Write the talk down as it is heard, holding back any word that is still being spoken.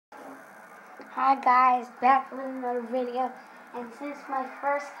Hi guys, back with another video. And since my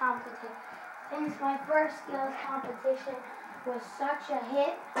first skills competition was such a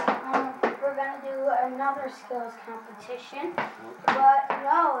hit, we're gonna do another skills competition. But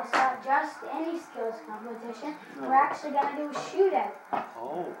no, it's not just any skills competition. We're actually gonna do a shootout.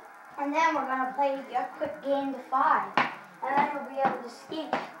 Oh. And then we're gonna play a quick game to 5. And then we'll be able to see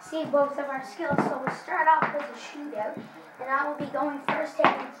both of our skills. So we'll start off with a shootout. And I will be going first,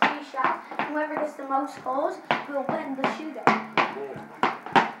 taking 3 shots. Whoever gets the most goals will win the shootout.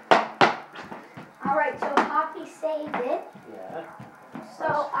 Alright, so Poppy saved it. Yeah.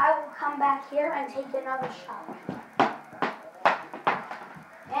 So I will come back here and take another shot.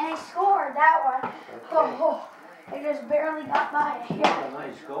 And he scored that one. Okay. Oh, it just barely got by it. That's a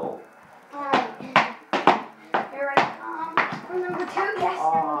nice goal. Alright. Here I come. Number 2, yes,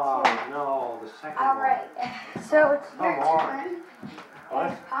 Oh, number 2. no, the second Alright, so it's your Come on. turn.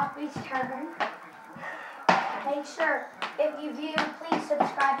 What? It's Poppy's turn. Make sure, if you view, please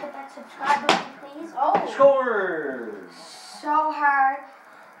subscribe. Hit that subscribe button, please. Oh, one. Scores! so hard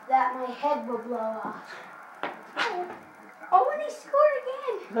that my head will blow off. Oh, and he scored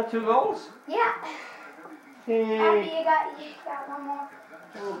again. Is that 2 goals? Yeah. Hey. Poppy, you got one more.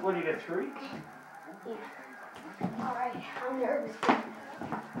 Oh, what do you get, 3? Yeah. Alright, I'm nervous.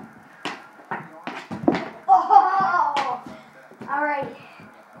 Oh! Alright.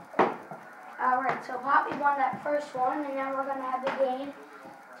 Alright, so Poppy won that first one, and now we're going to have the game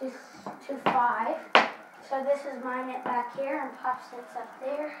to 5. So this is my net back here, and Pop sits up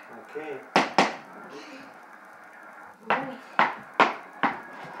there. Okay.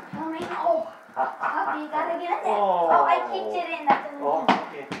 Alright. Oh! Poppy, you got to get in there. Oh. Oh, I kicked it in. That doesn't Oh, count.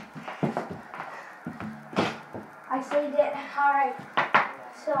 okay. I saved it. Alright.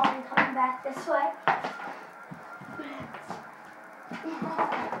 So I'm coming back this way.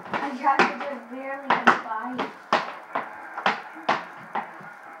 I tried to just barely get by.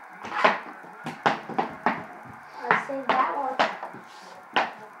 I saved that one.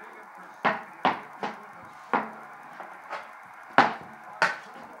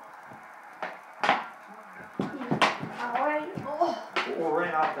 Alright. Oh. Oh,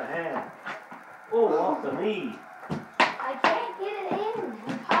 right off the hand. Oh, off the knee. I can't get it in.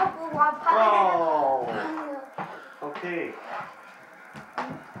 Pop. Oh. Okay.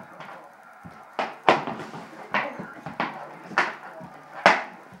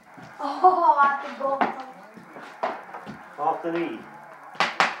 Oh, I have to go. Off the knee.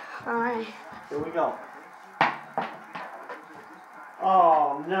 Alright. Here we go.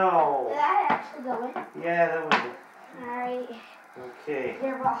 Oh, no. Did that actually go in? Yeah, that was it. Alright. Okay.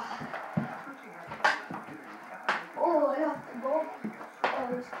 Here, bro. Oh, I got the goal.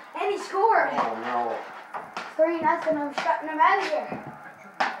 And he scored. Oh, no. 3-0. I'm shutting him out of here.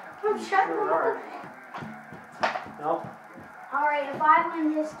 I'm shutting him out. No? Alright, if I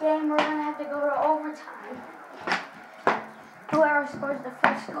win this game, we're going to have to go to overtime. Whoever scores the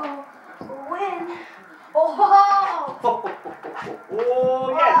first goal will win. Oh! Oh,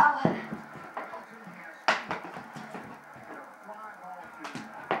 yes.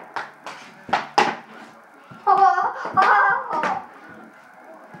 Wow.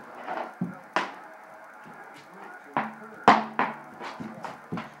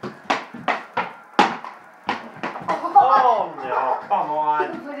 Oh! Oh, no. Come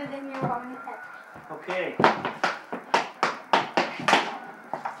on. You put it in your wrong head. Okay.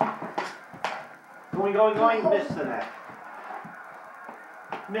 Going. Miss the net.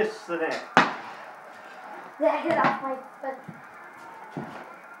 Miss the net. That hit off my foot.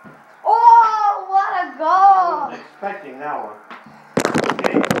 Oh, what a I goal! wasn't expecting that one.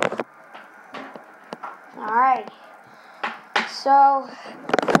 Okay. Alright. So,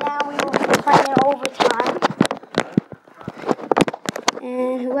 now we will be playing overtime.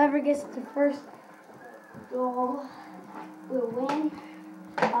 And whoever gets the first goal will win.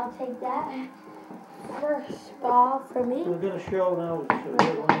 I'll take that. First ball for me. We're going to show now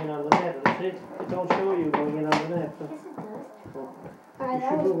going in on the net. That's it. It don't show you going in on the net. Yes, it does. Oh. Alright, You that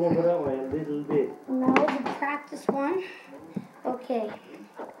should was move over that way a little bit. the practice one. Okay.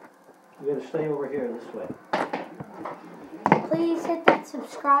 You got to stay over here this way. Please hit that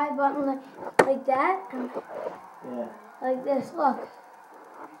subscribe button like that. Yeah. Like this, look.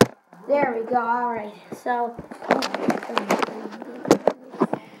 There we go, alright. So,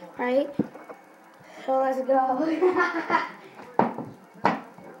 right? So let's go.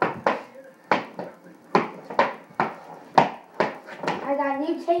 I got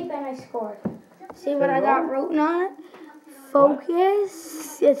new tape and I scored. See what I got written on it?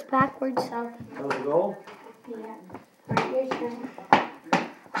 Focus. It's backwards, so. That was a goal? Yeah. Alright, your turn.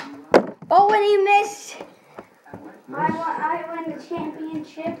 Oh, and he missed. I won the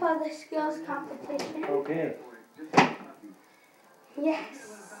championship of the skills competition. Okay.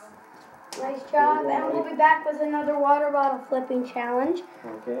 Yes. Nice job. And we'll be back with another water bottle flipping challenge.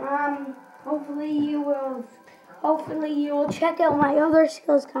 Okay. Hopefully you will check out my other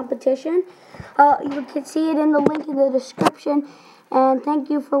skills competition. You can see it in the link in the description. And thank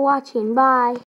you for watching. Bye.